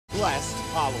blessed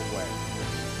Holloway.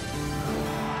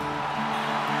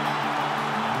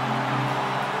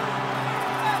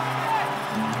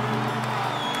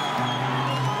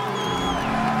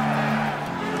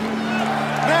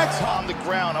 On the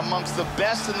ground, amongst the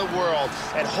best in the world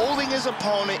at holding his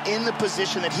opponent in the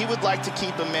position that he would like to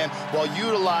keep him in while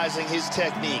utilizing his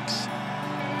techniques.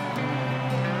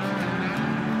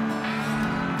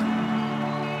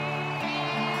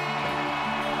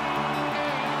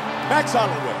 Max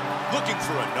Holloway looking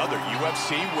for another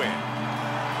UFC win.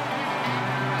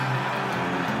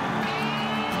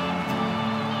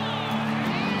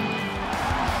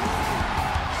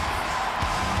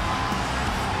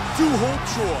 Duho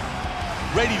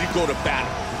ready to go to battle,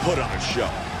 put on a show.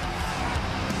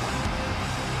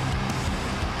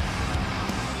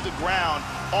 The ground,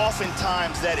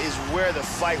 oftentimes that is where the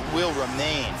fight will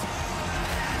remain.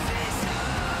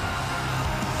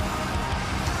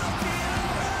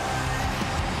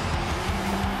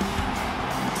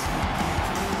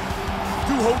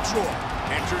 Duho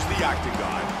enters the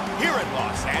octagon here in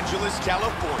Los Angeles,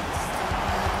 California.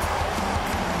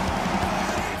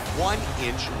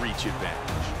 1-inch reach advantage.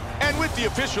 And with the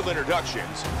official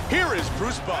introductions, here is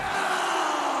Bruce Buffer.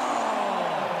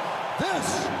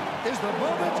 This is the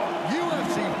moment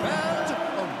UFC fans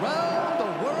around the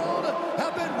world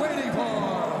have been waiting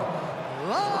for.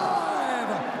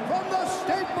 Live from the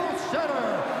Staples Center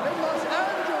in Los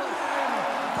Angeles.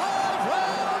 5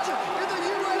 rounds in the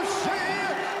UFC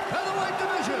featherweight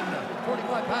division.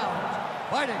 45 pounds.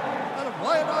 Fighting out of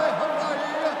Hawaii,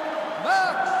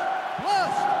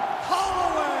 Max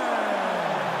Holloway.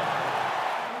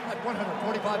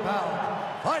 145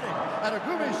 pounds, fighting out of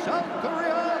Gumi, South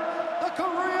Korea, the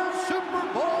Korean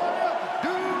Superboy,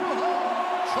 Duho.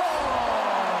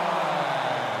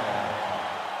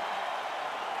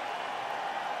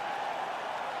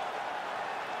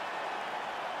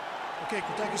 Okay,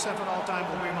 protect yourself at all times,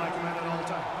 obey my command at all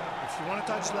times. If you want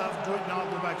to touch left, do it now,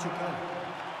 go back to your corner.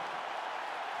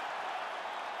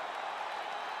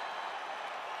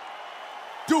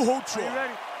 Duho Are you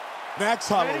ready? Max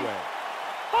Holloway. Ready?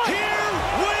 Here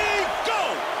we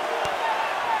go!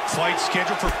 Fight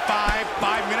scheduled for 5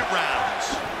 5-minute rounds.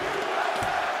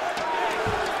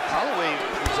 Holloway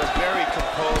is a very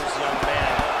composed young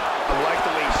man. I like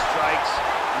the way he strikes.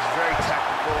 He's very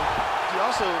technical. He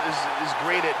also is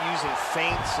great at using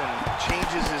feints and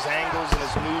changes his angles and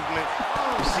his movement.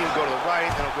 You see him go to the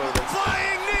right, then he'll go to the...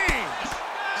 Flying knee!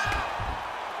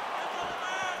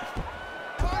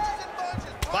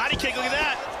 Body kick, look at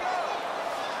that.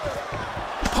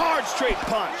 Hard straight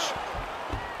punch.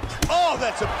 Oh,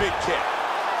 that's a big kick.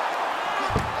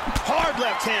 Hard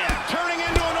left hand. Turning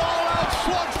into an all-out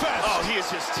slugfest. Oh, he is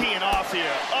just teeing off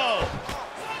here. Oh.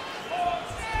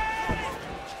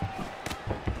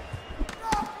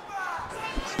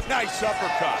 Nice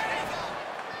uppercut.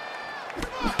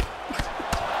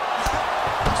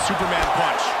 Superman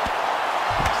punch.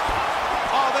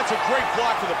 Oh, that's a great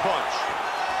block for the punch.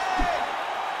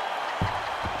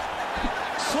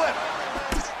 Slip.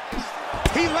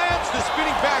 He lands the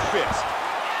spinning back fist.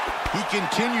 He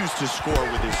continues to score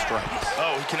with his strikes.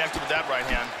 Oh, he connected with that right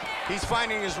hand. He's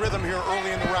finding his rhythm here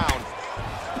early in the round.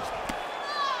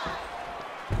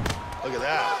 Look at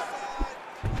that.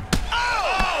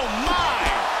 Oh my!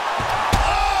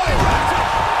 Oh, he wrapped it.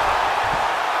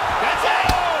 That's it.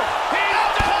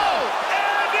 He's done.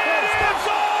 And it is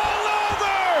all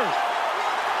over!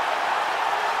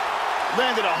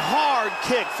 Landed a hard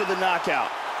kick for the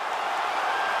knockout.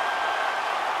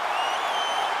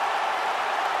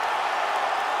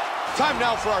 Time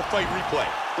now for our fight replay.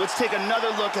 Let's take another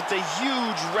look at the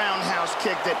huge roundhouse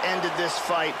kick that ended this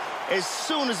fight. As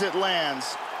soon as it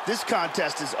lands, this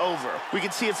contest is over. We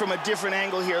can see it from a different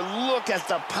angle here. Look at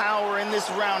the power in this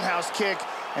roundhouse kick.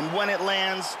 And when it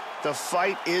lands, the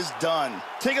fight is done.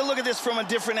 Take a look at this from a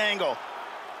different angle.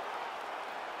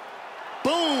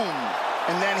 Boom!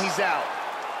 And then he's out.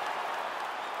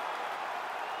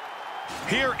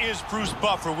 Here is Bruce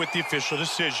Buffer with the official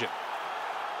decision.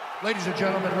 Ladies and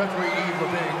gentlemen, referee Yves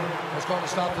Levine has called a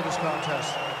stop to this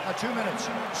contest at 2 minutes,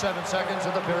 7 seconds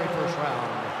of the very first round.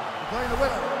 Declaring the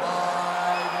winner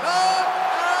by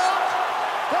knockout,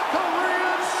 the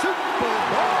Korean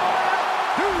Superboy,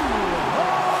 Duho.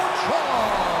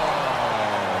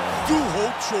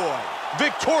 Duho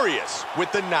victorious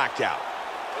with the knockout.